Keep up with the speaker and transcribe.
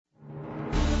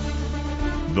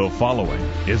The following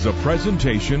is a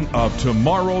presentation of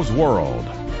Tomorrow's World.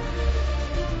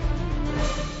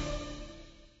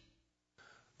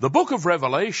 The book of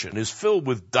Revelation is filled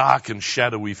with dark and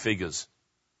shadowy figures.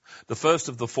 The first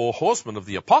of the four horsemen of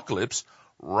the apocalypse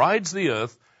rides the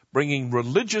earth, bringing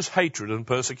religious hatred and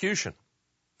persecution.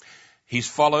 He's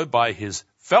followed by his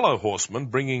fellow horsemen,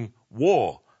 bringing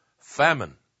war,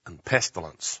 famine, and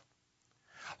pestilence.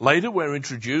 Later, we're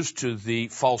introduced to the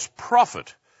false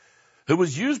prophet, who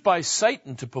was used by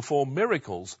Satan to perform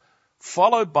miracles,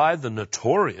 followed by the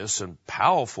notorious and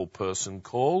powerful person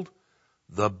called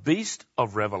the Beast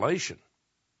of Revelation.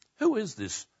 Who is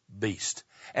this beast,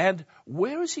 and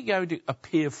where is he going to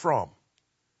appear from?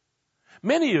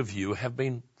 Many of you have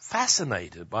been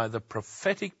fascinated by the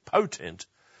prophetic potent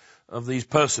of these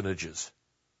personages.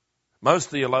 Most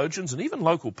theologians and even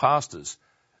local pastors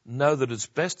know that it's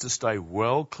best to stay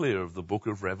well clear of the book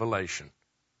of Revelation.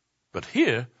 But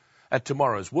here, at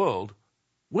Tomorrow's World,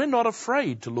 we're not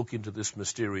afraid to look into this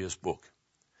mysterious book.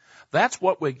 That's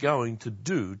what we're going to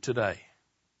do today.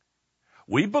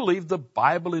 We believe the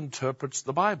Bible interprets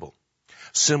the Bible.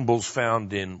 Symbols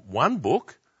found in one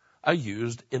book are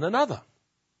used in another.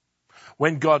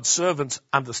 When God's servants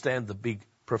understand the big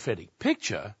prophetic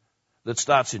picture that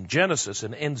starts in Genesis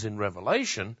and ends in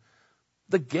Revelation,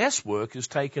 the guesswork is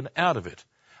taken out of it,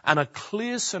 and a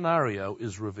clear scenario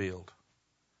is revealed.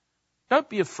 Don't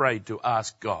be afraid to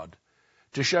ask God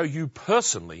to show you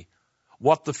personally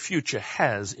what the future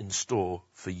has in store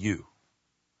for you.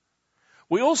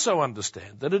 We also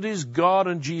understand that it is God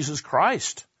and Jesus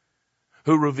Christ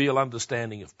who reveal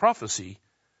understanding of prophecy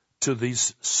to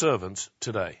these servants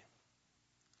today.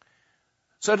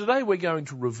 So today we're going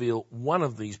to reveal one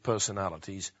of these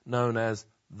personalities known as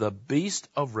the Beast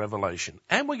of Revelation,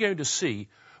 and we're going to see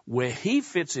where he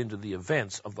fits into the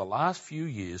events of the last few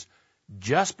years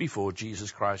just before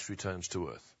Jesus Christ returns to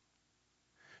earth.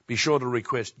 Be sure to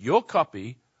request your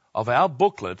copy of our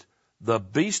booklet, The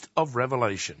Beast of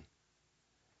Revelation.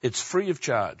 It's free of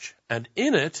charge, and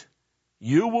in it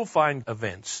you will find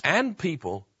events and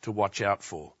people to watch out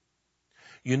for.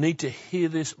 You need to hear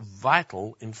this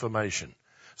vital information,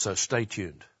 so stay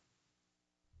tuned.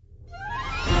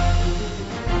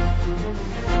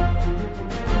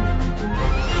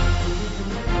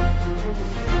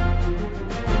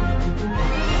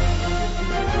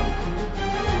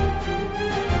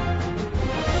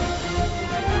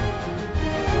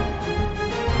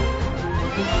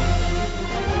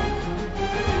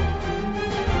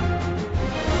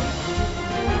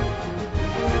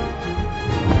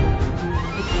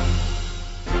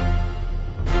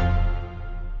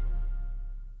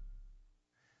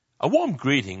 A warm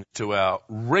greeting to our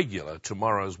regular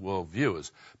Tomorrow's World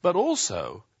viewers, but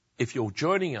also if you're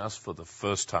joining us for the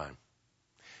first time.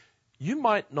 You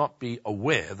might not be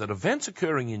aware that events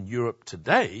occurring in Europe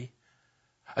today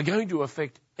are going to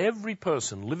affect every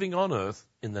person living on Earth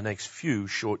in the next few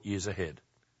short years ahead.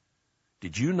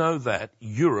 Did you know that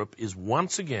Europe is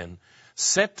once again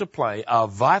set to play a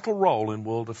vital role in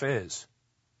world affairs?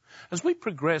 As we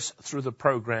progress through the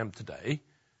program today,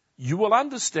 you will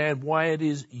understand why it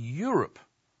is Europe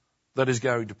that is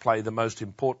going to play the most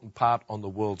important part on the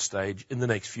world stage in the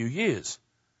next few years.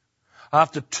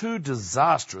 After two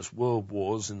disastrous world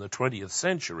wars in the 20th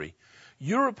century,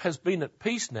 Europe has been at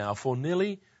peace now for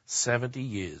nearly 70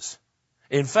 years.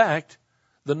 In fact,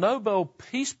 the Nobel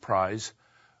Peace Prize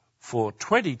for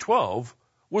 2012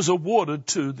 was awarded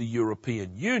to the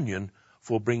European Union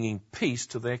for bringing peace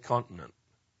to their continent.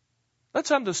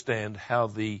 Let's understand how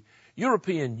the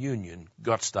European Union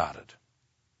got started.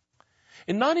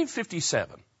 In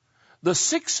 1957, the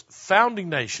 6 founding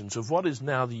nations of what is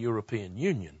now the European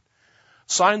Union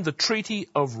signed the Treaty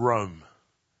of Rome.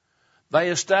 They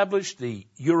established the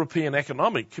European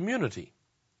Economic Community.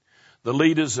 The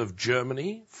leaders of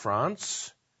Germany,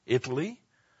 France, Italy,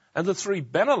 and the 3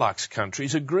 Benelux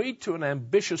countries agreed to an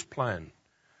ambitious plan.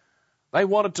 They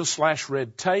wanted to slash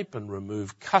red tape and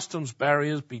remove customs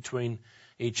barriers between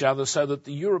each other so that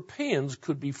the Europeans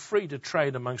could be free to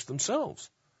trade amongst themselves.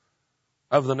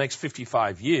 Over the next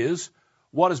 55 years,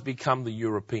 what has become the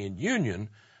European Union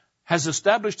has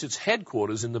established its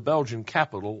headquarters in the Belgian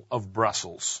capital of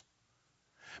Brussels.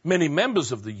 Many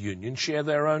members of the Union share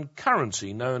their own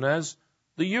currency known as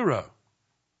the euro.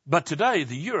 But today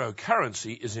the euro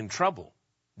currency is in trouble,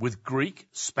 with Greek,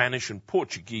 Spanish and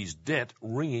Portuguese debt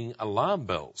ringing alarm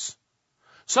bells.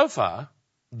 So far,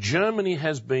 Germany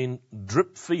has been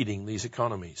drip-feeding these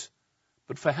economies.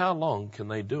 But for how long can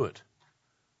they do it?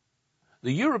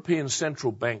 The European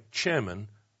Central Bank Chairman,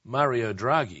 Mario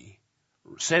Draghi,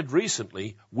 said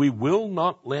recently, "We will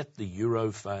not let the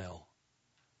euro fail."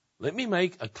 Let me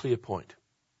make a clear point.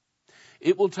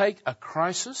 It will take a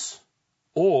crisis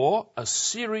or a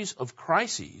series of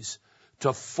crises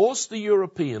to force the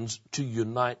Europeans to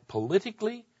unite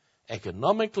politically,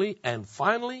 economically, and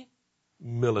finally,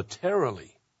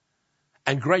 militarily.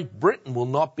 And Great Britain will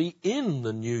not be in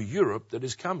the new Europe that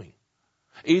is coming.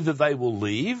 Either they will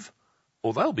leave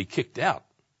or they'll be kicked out.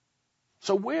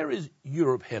 So where is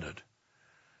Europe headed?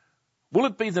 Will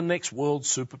it be the next world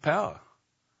superpower?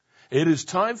 It is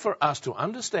time for us to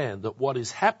understand that what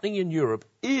is happening in Europe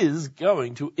is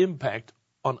going to impact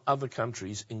on other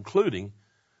countries, including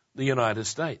the United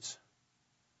States.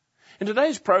 In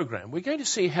today's program, we're going to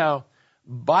see how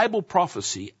Bible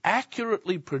prophecy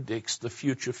accurately predicts the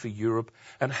future for Europe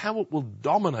and how it will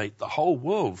dominate the whole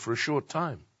world for a short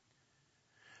time.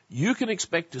 You can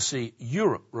expect to see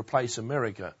Europe replace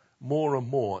America more and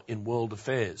more in world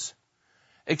affairs.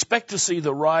 Expect to see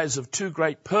the rise of two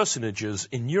great personages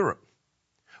in Europe.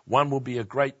 One will be a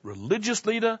great religious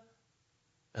leader,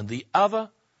 and the other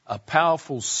a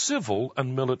powerful civil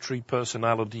and military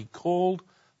personality called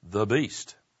the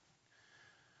Beast.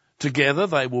 Together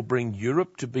they will bring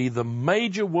Europe to be the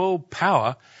major world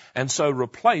power and so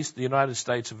replace the United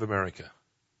States of America.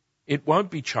 It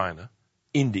won't be China,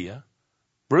 India,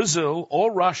 Brazil,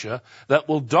 or Russia that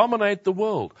will dominate the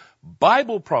world.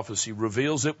 Bible prophecy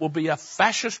reveals it will be a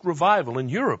fascist revival in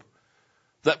Europe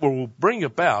that will bring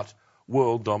about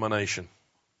world domination.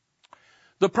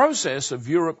 The process of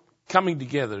Europe coming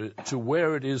together to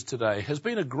where it is today has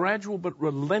been a gradual but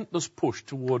relentless push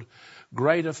toward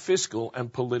greater fiscal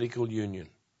and political union.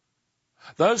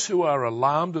 Those who are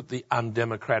alarmed at the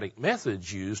undemocratic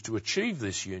methods used to achieve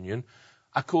this union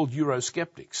are called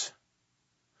Eurosceptics.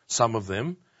 Some of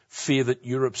them fear that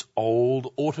Europe's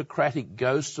old autocratic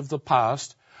ghosts of the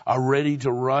past are ready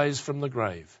to rise from the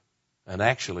grave. And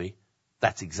actually,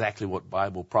 that's exactly what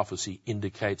Bible prophecy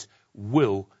indicates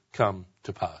will come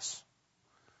to pass.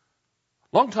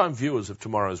 Long-time viewers of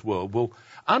Tomorrow's World will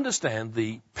understand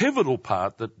the pivotal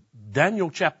part that Daniel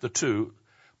chapter 2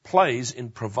 plays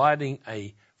in providing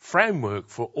a framework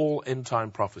for all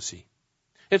end-time prophecy.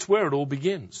 It's where it all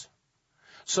begins.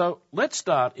 So let's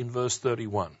start in verse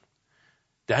 31.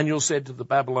 Daniel said to the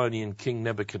Babylonian king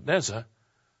Nebuchadnezzar,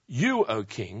 "You, O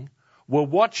king, were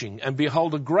watching, and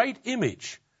behold a great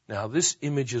image." Now this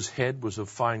image's head was of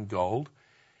fine gold,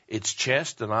 its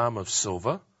chest and arm of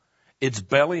silver, its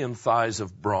belly and thighs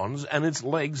of bronze, and its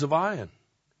legs of iron,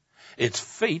 its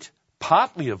feet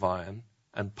partly of iron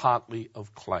and partly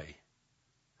of clay.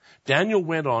 Daniel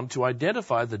went on to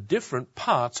identify the different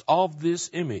parts of this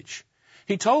image.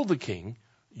 He told the king,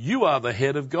 "You are the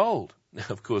head of gold." Now,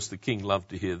 of course, the king loved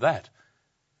to hear that.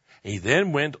 He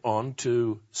then went on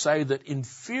to say that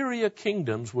inferior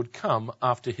kingdoms would come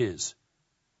after his.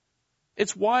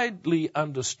 It's widely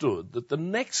understood that the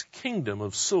next kingdom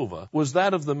of silver was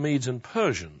that of the Medes and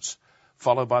Persians,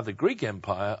 followed by the Greek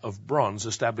Empire of bronze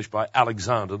established by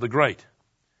Alexander the Great.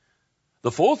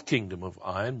 The fourth kingdom of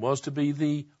iron was to be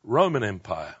the Roman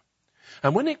Empire.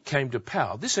 And when it came to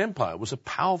power, this empire was a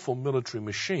powerful military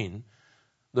machine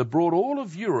that brought all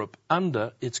of Europe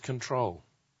under its control.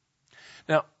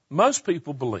 Now, most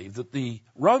people believe that the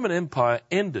Roman Empire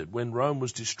ended when Rome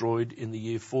was destroyed in the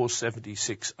year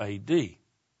 476 AD.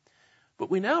 But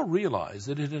we now realize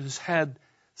that it has had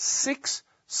 6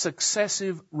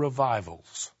 successive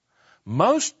revivals,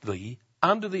 mostly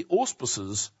under the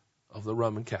auspices of the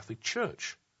Roman Catholic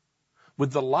Church,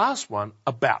 with the last one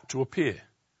about to appear.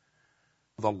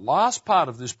 The last part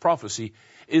of this prophecy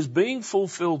is being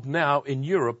fulfilled now in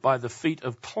Europe by the feet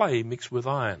of clay mixed with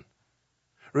iron.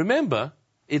 Remember,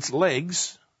 its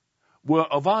legs were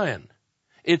of iron,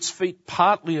 its feet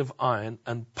partly of iron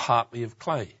and partly of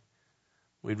clay.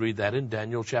 We read that in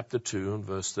Daniel chapter 2 and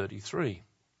verse 33.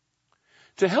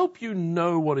 To help you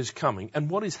know what is coming and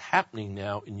what is happening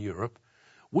now in Europe,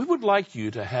 we would like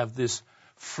you to have this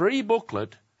free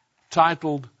booklet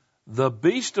titled The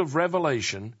Beast of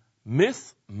Revelation,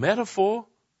 Myth, Metaphor,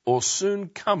 or Soon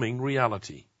Coming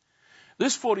Reality.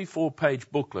 This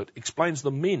 44-page booklet explains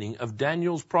the meaning of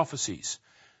Daniel's prophecies.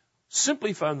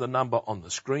 Simply phone the number on the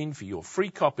screen for your free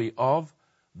copy of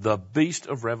The Beast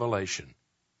of Revelation.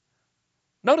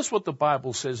 Notice what the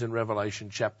Bible says in Revelation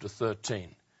chapter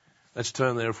 13. Let's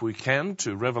turn there if we can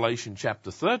to Revelation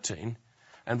chapter 13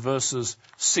 and verses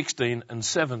 16 and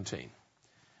 17.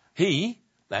 He,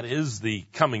 that is the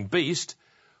coming beast,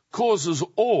 causes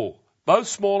all, both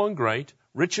small and great,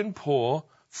 rich and poor,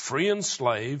 free and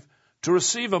slave, to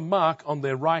receive a mark on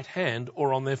their right hand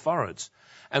or on their foreheads,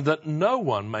 and that no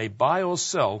one may buy or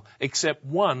sell except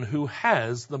one who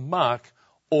has the mark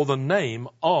or the name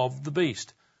of the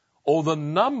beast, or the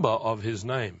number of his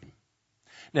name.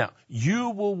 Now, you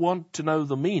will want to know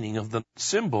the meaning of the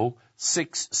symbol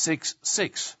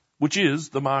 666, which is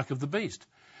the mark of the beast.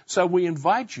 So we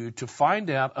invite you to find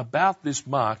out about this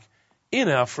mark in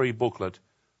our free booklet,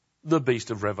 The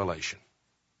Beast of Revelation.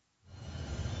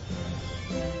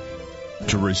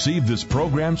 To receive this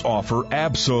program's offer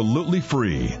absolutely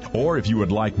free, or if you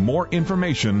would like more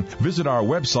information, visit our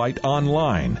website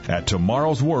online at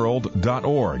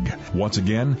tomorrowsworld.org. Once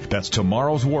again, that's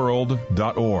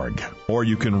tomorrowsworld.org. Or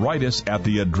you can write us at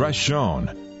the address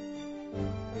shown.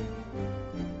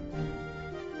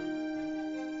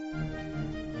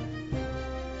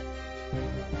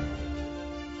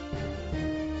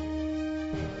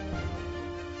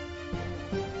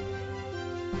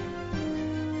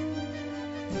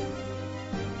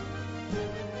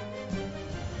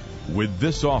 With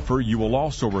this offer, you will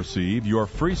also receive your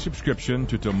free subscription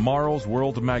to Tomorrow's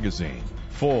World magazine,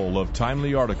 full of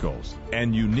timely articles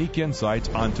and unique insights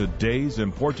on today's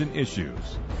important issues.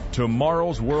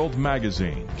 Tomorrow's World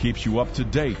magazine keeps you up to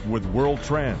date with world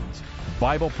trends,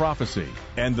 Bible prophecy,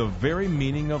 and the very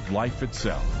meaning of life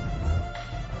itself.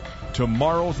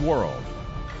 Tomorrow's World.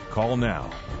 Call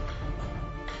now.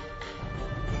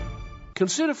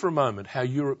 Consider for a moment how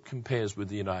Europe compares with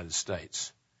the United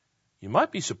States. You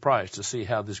might be surprised to see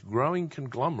how this growing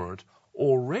conglomerate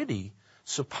already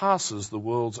surpasses the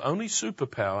world's only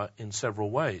superpower in several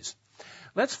ways.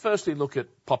 Let's firstly look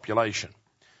at population.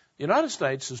 The United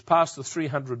States has passed the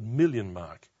 300 million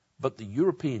mark, but the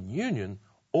European Union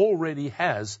already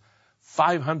has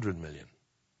 500 million.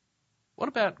 What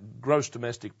about gross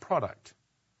domestic product?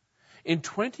 In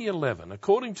 2011,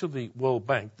 according to the World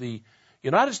Bank, the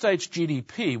United States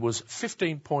GDP was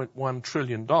 $15.1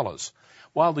 trillion,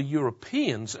 while the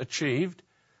Europeans achieved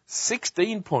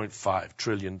 $16.5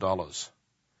 trillion.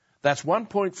 That's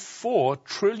 $1.4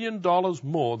 trillion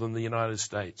more than the United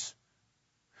States.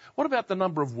 What about the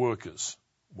number of workers?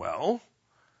 Well,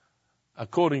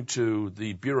 according to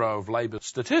the Bureau of Labor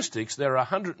Statistics, there are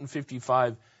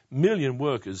 155 million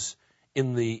workers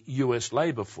in the U.S.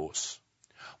 labor force,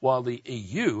 while the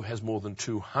EU has more than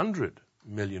 200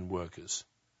 million workers.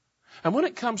 And when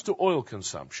it comes to oil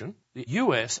consumption, the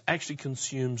US actually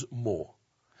consumes more.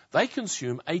 They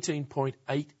consume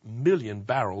 18.8 million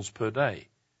barrels per day,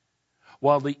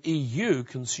 while the EU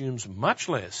consumes much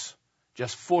less,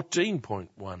 just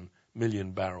 14.1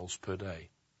 million barrels per day.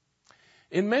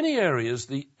 In many areas,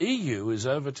 the EU is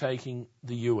overtaking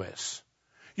the US.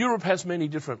 Europe has many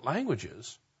different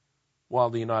languages, while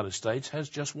the United States has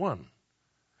just one.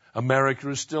 America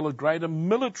is still a greater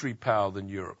military power than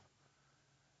Europe.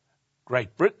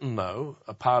 Great Britain, though,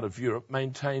 a part of Europe,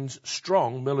 maintains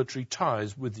strong military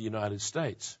ties with the United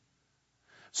States.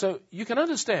 So you can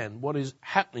understand what is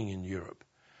happening in Europe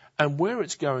and where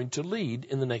it's going to lead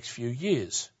in the next few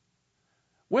years.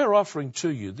 We're offering to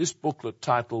you this booklet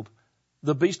titled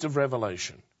The Beast of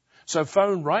Revelation. So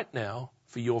phone right now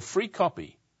for your free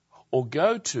copy or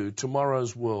go to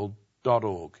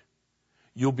tomorrowsworld.org.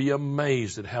 You'll be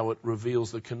amazed at how it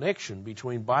reveals the connection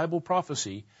between Bible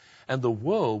prophecy and the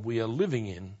world we are living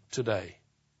in today.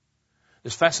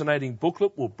 This fascinating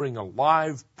booklet will bring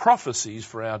alive prophecies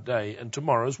for our day and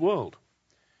tomorrow's world.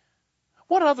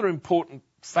 What other important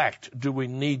fact do we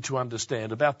need to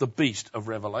understand about the beast of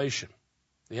Revelation?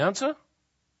 The answer?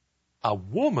 A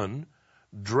woman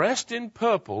dressed in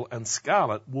purple and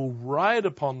scarlet will ride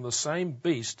upon the same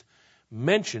beast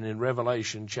mentioned in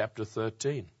Revelation chapter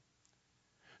 13.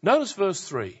 Notice verse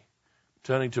 3,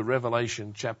 turning to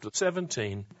Revelation chapter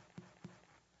 17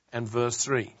 and verse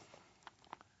 3.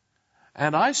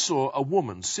 And I saw a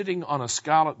woman sitting on a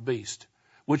scarlet beast,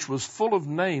 which was full of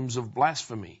names of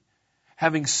blasphemy,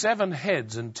 having 7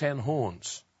 heads and 10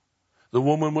 horns. The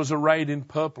woman was arrayed in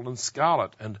purple and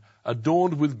scarlet, and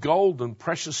adorned with gold and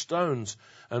precious stones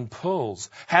and pearls,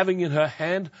 having in her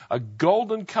hand a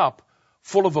golden cup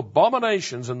full of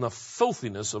abominations and the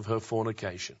filthiness of her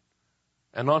fornication.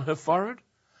 And on her forehead,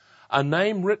 a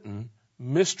name written,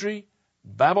 Mystery,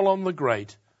 Babylon the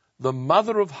Great, the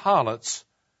mother of harlots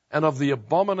and of the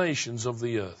abominations of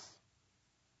the earth.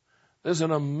 There's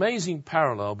an amazing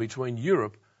parallel between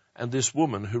Europe and this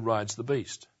woman who rides the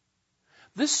beast.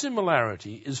 This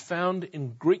similarity is found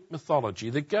in Greek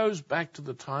mythology that goes back to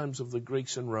the times of the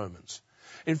Greeks and Romans.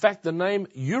 In fact, the name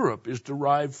Europe is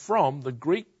derived from the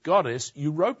Greek goddess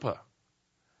Europa.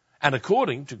 And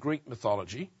according to Greek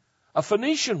mythology, a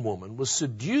Phoenician woman was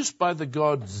seduced by the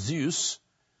god Zeus,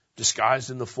 disguised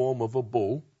in the form of a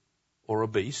bull or a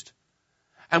beast,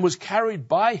 and was carried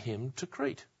by him to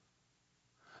Crete.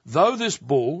 Though this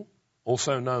bull,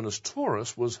 also known as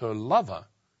Taurus, was her lover,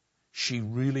 she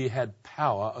really had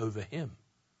power over him.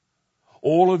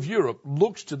 All of Europe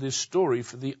looks to this story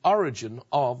for the origin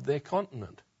of their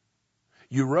continent.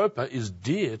 Europa is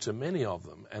dear to many of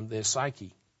them and their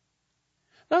psyche.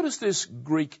 Notice this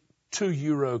Greek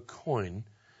 €2 coin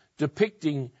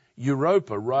depicting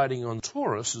Europa riding on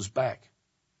Taurus's back.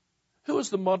 Who is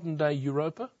the modern-day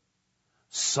Europa?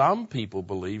 Some people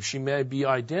believe she may be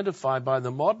identified by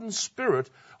the modern spirit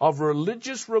of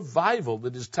religious revival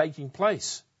that is taking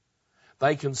place.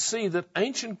 They can see that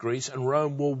ancient Greece and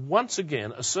Rome will once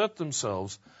again assert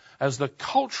themselves as the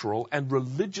cultural and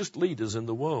religious leaders in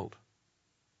the world.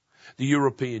 The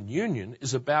European Union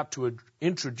is about to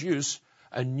introduce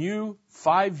a new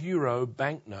 €5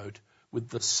 banknote with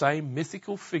the same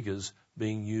mythical figures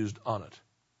being used on it.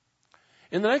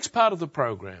 In the next part of the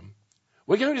program,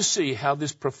 we're going to see how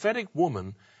this prophetic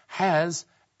woman has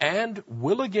and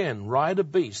will again ride a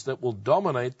beast that will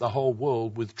dominate the whole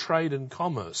world with trade and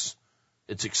commerce.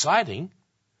 It's exciting,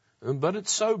 but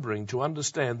it's sobering to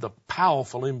understand the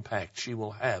powerful impact she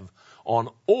will have on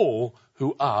all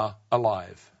who are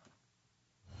alive.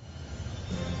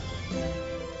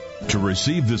 To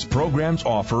receive this program's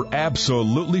offer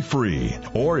absolutely free,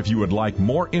 or if you would like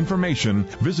more information,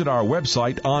 visit our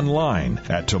website online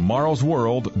at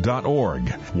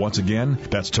tomorrowsworld.org. Once again,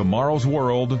 that's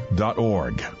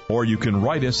tomorrowsworld.org. Or you can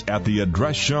write us at the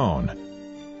address shown.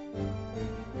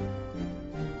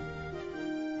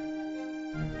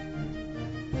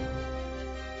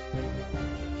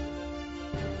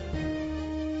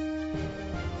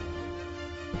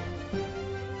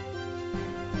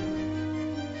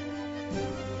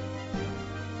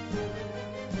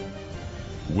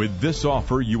 With this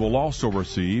offer, you will also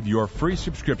receive your free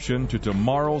subscription to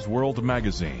Tomorrow's World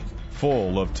magazine,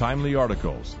 full of timely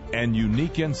articles and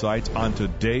unique insights on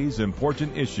today's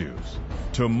important issues.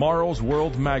 Tomorrow's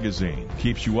World magazine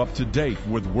keeps you up to date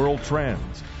with world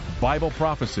trends, Bible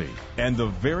prophecy, and the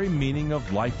very meaning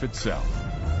of life itself.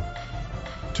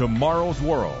 Tomorrow's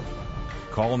World.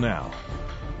 Call now.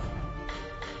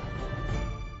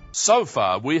 So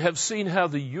far, we have seen how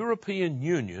the European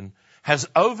Union has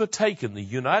overtaken the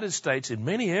United States in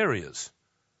many areas.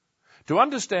 To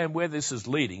understand where this is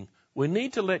leading, we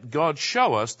need to let God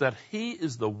show us that He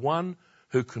is the one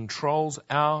who controls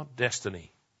our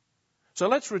destiny. So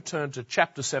let's return to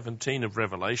chapter 17 of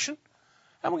Revelation,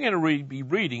 and we're going to be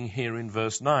reading here in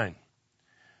verse 9.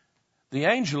 The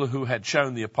angel who had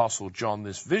shown the Apostle John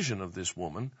this vision of this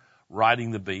woman riding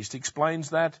the beast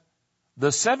explains that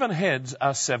the 7 heads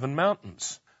are 7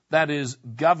 mountains, that is,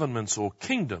 governments or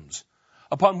kingdoms,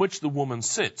 upon which the woman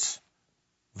sits.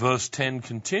 Verse 10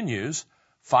 continues,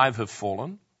 5 have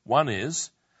fallen, 1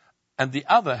 is, and the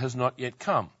other has not yet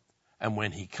come. And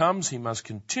when he comes, he must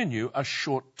continue a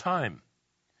short time.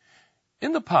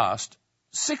 In the past,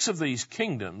 6 of these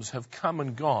kingdoms have come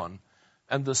and gone,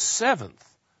 and the 7th,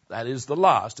 that is the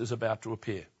last, is about to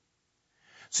appear.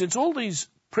 Since all these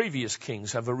previous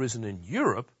kings have arisen in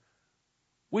Europe,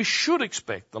 we should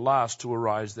expect the last to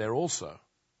arise there also.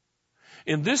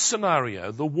 In this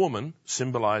scenario, the woman,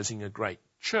 symbolizing a great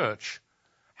church,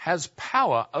 has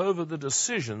power over the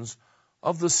decisions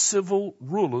of the civil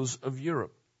rulers of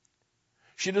Europe.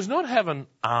 She does not have an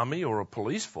army or a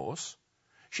police force.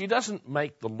 She doesn't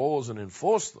make the laws and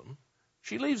enforce them.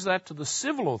 She leaves that to the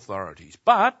civil authorities.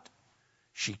 But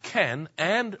she can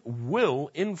and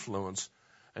will influence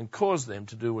and cause them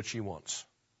to do what she wants.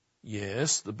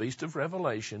 Yes, the beast of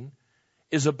Revelation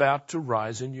is about to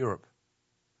rise in Europe.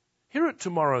 Here at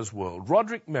Tomorrow's World,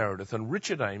 Roderick Meredith and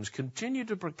Richard Ames continue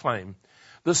to proclaim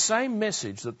the same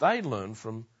message that they learned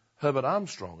from Herbert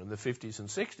Armstrong in the 50s and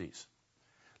 60s.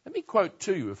 Let me quote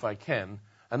to you, if I can,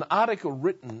 an article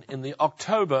written in the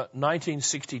October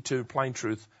 1962 Plain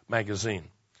Truth magazine,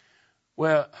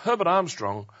 where Herbert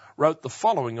Armstrong wrote the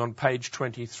following on page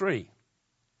 23.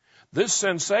 This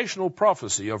sensational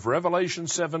prophecy of Revelation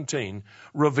 17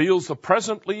 reveals the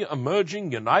presently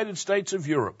emerging United States of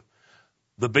Europe.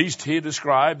 The beast here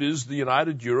described is the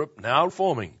United Europe now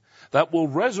forming that will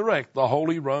resurrect the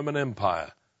Holy Roman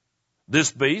Empire.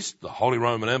 This beast, the Holy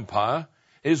Roman Empire,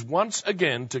 is once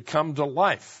again to come to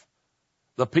life.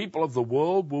 The people of the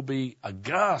world will be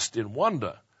aghast in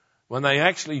wonder when they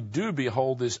actually do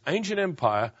behold this ancient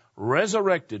empire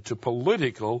resurrected to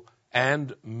political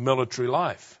and military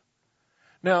life.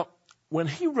 Now, when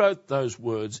he wrote those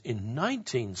words in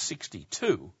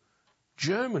 1962,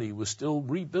 Germany was still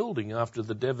rebuilding after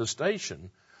the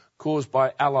devastation caused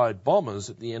by Allied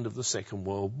bombers at the end of the Second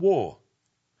World War.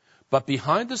 But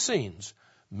behind the scenes,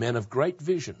 men of great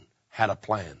vision had a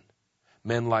plan.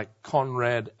 Men like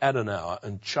Konrad Adenauer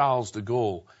and Charles de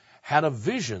Gaulle had a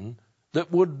vision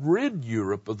that would rid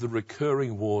Europe of the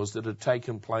recurring wars that had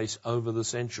taken place over the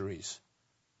centuries.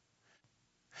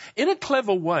 In a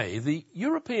clever way, the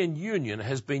European Union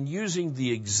has been using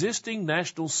the existing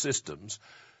national systems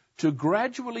to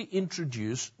gradually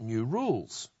introduce new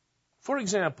rules. For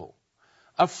example,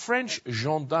 a French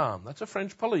gendarme, that's a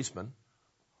French policeman,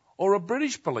 or a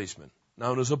British policeman,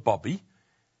 known as a bobby,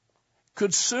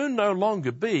 could soon no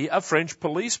longer be a French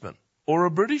policeman or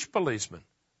a British policeman,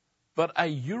 but a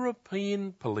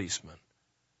European policeman.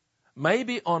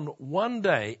 Maybe on one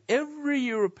day, every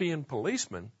European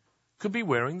policeman could be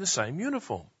wearing the same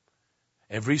uniform.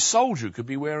 Every soldier could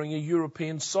be wearing a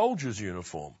European soldier's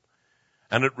uniform.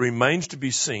 And it remains to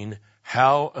be seen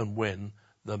how and when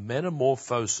the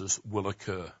metamorphosis will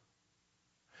occur.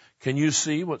 Can you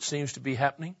see what seems to be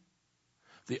happening?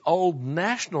 The old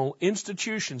national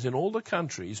institutions in all the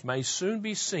countries may soon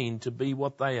be seen to be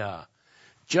what they are,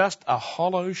 just a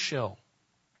hollow shell.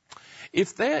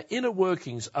 If their inner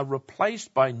workings are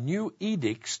replaced by new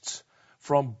edicts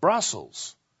from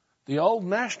Brussels, the old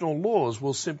national laws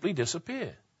will simply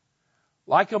disappear.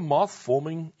 Like a moth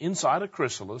forming inside a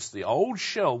chrysalis, the old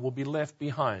shell will be left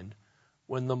behind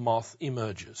when the moth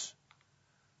emerges.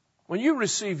 When you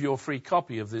receive your free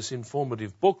copy of this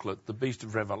informative booklet, The Beast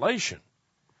of Revelation,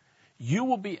 you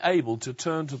will be able to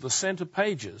turn to the center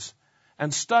pages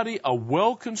and study a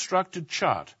well-constructed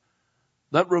chart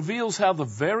that reveals how the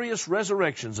various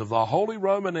resurrections of the Holy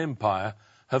Roman Empire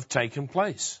have taken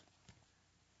place.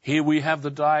 Here we have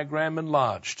the diagram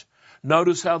enlarged.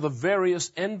 Notice how the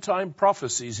various end-time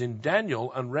prophecies in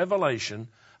Daniel and Revelation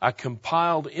are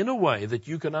compiled in a way that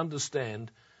you can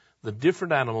understand the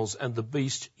different animals and the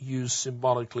beast used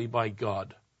symbolically by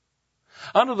God.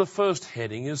 Under the first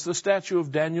heading is the statue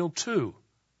of Daniel 2.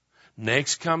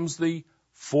 Next comes the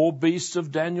 4 beasts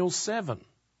of Daniel 7.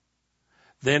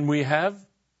 Then we have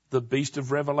the beast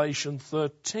of Revelation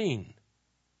 13,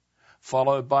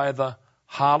 followed by the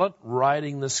harlot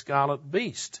riding the scarlet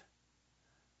beast.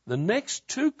 The next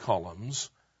 2 columns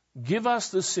give us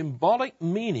the symbolic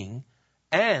meaning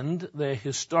and their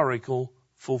historical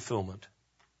fulfillment.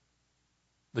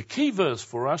 The key verse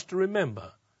for us to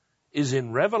remember is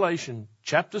in Revelation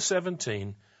chapter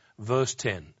 17, verse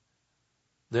 10.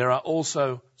 There are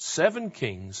also 7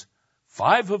 kings,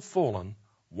 5 have fallen,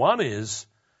 1 is,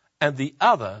 and the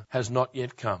other has not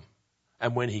yet come.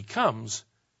 And when he comes,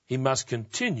 he must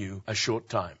continue a short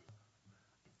time.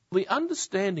 The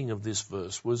understanding of this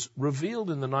verse was revealed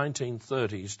in the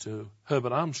 1930s to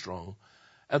Herbert Armstrong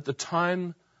at the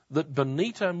time that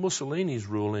Benito Mussolini's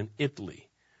rule in Italy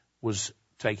was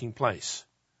taking place.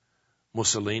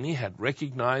 Mussolini had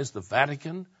recognized the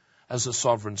Vatican as a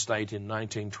sovereign state in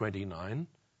 1929,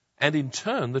 and in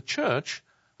turn the Church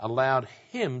allowed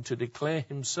him to declare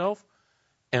himself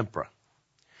emperor.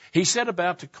 He set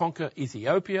about to conquer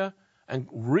Ethiopia and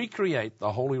recreate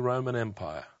the Holy Roman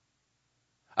Empire.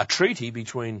 A treaty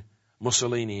between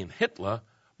Mussolini and Hitler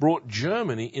brought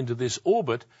Germany into this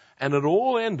orbit, and it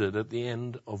all ended at the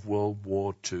end of World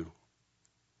War II.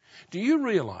 Do you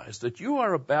realize that you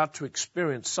are about to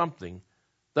experience something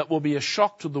that will be a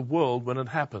shock to the world when it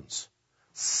happens?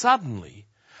 Suddenly,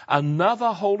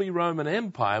 another Holy Roman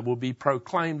Empire will be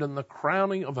proclaimed and the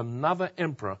crowning of another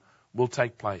emperor will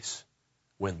take place.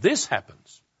 When this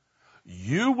happens,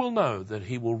 you will know that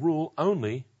he will rule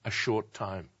only a short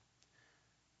time.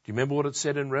 Do you remember what it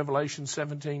said in Revelation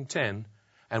 17:10?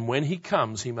 And when he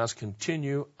comes, he must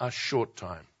continue a short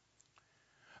time.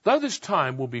 Though this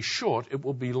time will be short, it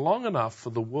will be long enough for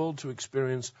the world to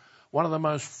experience one of the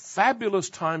most fabulous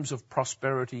times of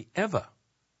prosperity ever.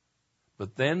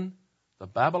 But then the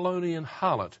Babylonian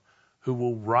harlot, who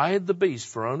will ride the beast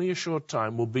for only a short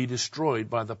time, will be destroyed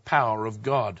by the power of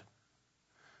God.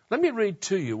 Let me read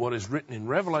to you what is written in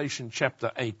Revelation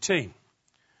chapter 18.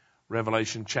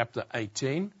 Revelation chapter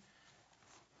 18,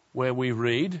 where we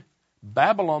read,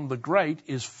 Babylon the Great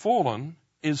is fallen,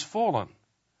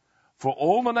 for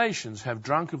all the nations have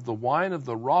drunk of the wine of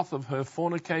the wrath of her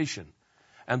fornication,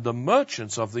 and the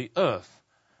merchants of the earth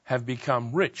have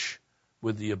become rich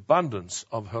with the abundance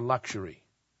of her luxury.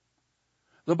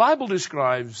 The Bible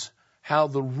describes how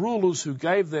the rulers who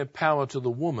gave their power to the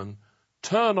woman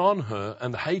turn on her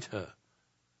and hate her.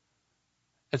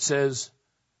 It says,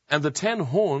 and the 10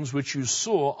 horns which you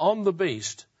saw on the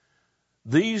beast,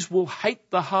 these will hate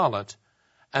the harlot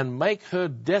and make her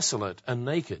desolate and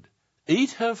naked,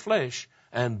 eat her flesh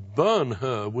and burn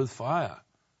her with fire.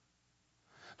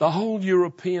 The whole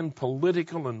European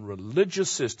political and religious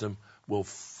system will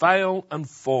fail and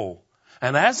fall.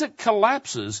 And as it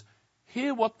collapses,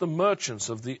 hear what the merchants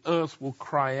of the earth will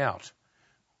cry out.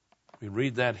 We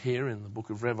read that here in the book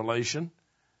of Revelation.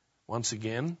 Once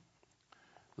again,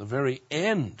 the very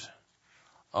end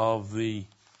of the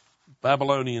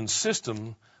Babylonian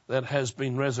system that has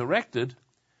been resurrected,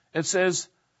 it says,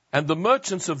 "And the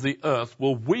merchants of the earth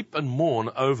will weep and mourn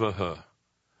over her,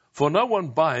 for no one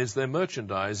buys their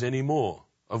merchandise any more,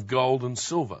 of gold and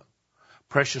silver,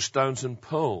 precious stones and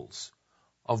pearls,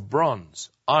 of bronze,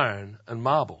 iron and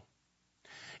marble."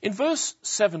 In verse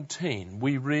 17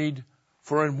 we read,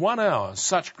 "For in 1 hour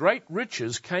such great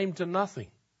riches came to nothing."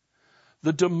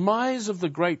 The demise of the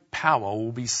great power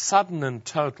will be sudden and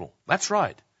total. That's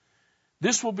right.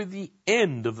 This will be the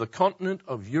end of the continent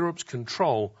of Europe's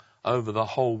control over the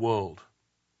whole world.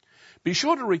 Be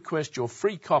sure to request your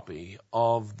free copy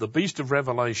of The Beast of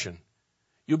Revelation.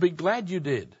 You'll be glad you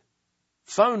did.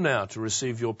 Phone now to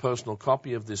receive your personal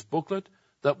copy of this booklet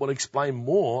that will explain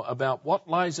more about what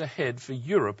lies ahead for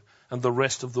Europe and the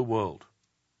rest of the world.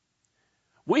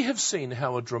 We have seen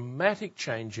how a dramatic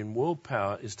change in world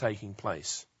power is taking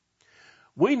place.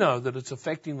 We know that it's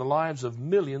affecting the lives of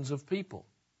millions of people.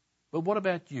 But what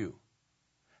about you?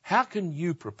 How can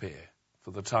you prepare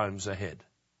for the times ahead?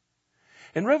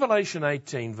 In Revelation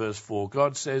 18, verse 4,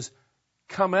 God says,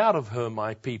 "Come out of her,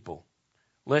 my people,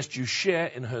 lest you share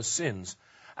in her sins,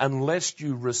 and lest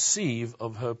you receive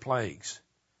of her plagues."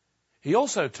 He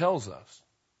also tells us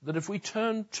that if we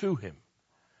turn to him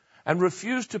and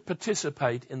refuse to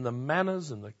participate in the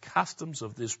manners and the customs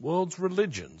of this world's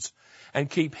religions and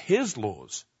keep his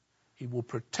laws, he will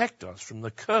protect us from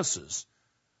the curses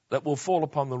that will fall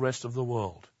upon the rest of the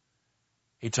world.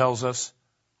 He tells us,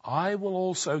 "I will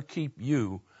also keep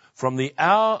you from the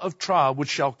hour of trial which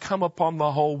shall come upon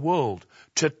the whole world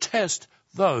to test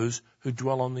those who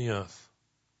dwell on the earth."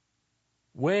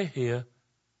 We're here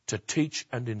to teach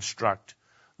and instruct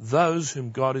those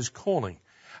whom God is calling,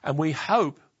 and we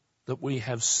hope that we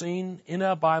have seen in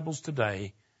our Bibles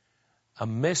today a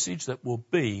message that will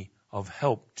be of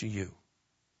help to you.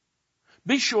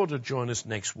 Be sure to join us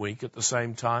next week at the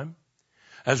same time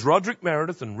as Roderick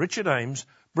Meredith and Richard Ames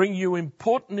bring you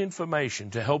important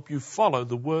information to help you follow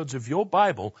the words of your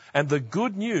Bible and the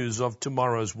good news of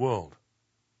tomorrow's world.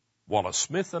 Wallace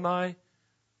Smith and I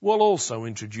will also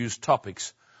introduce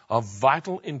topics of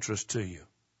vital interest to you.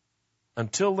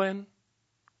 Until then,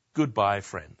 goodbye,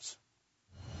 friends.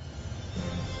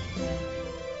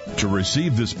 To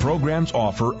receive this program's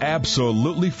offer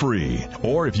absolutely free,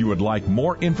 or if you would like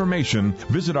more information,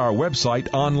 visit our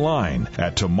website online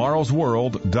at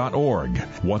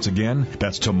tomorrowsworld.org. Once again,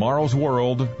 that's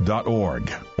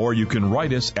tomorrowsworld.org. Or you can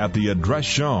write us at the address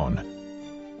shown.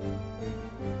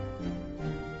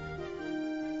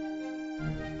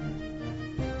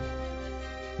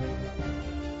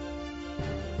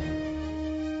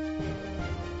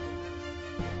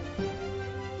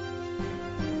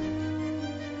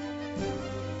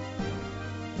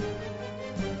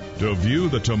 To view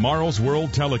the Tomorrow's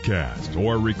World telecast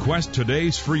or request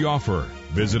today's free offer,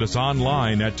 visit us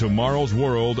online at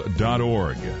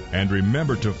tomorrowsworld.org. And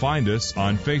remember to find us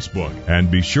on Facebook and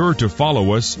be sure to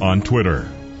follow us on Twitter.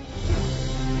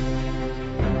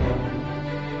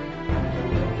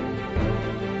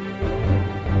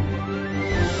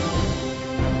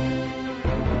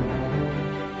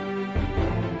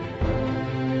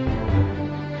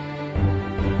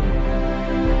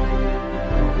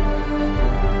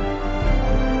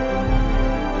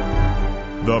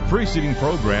 The preceding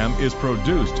program is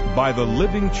produced by the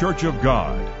Living Church of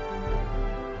God.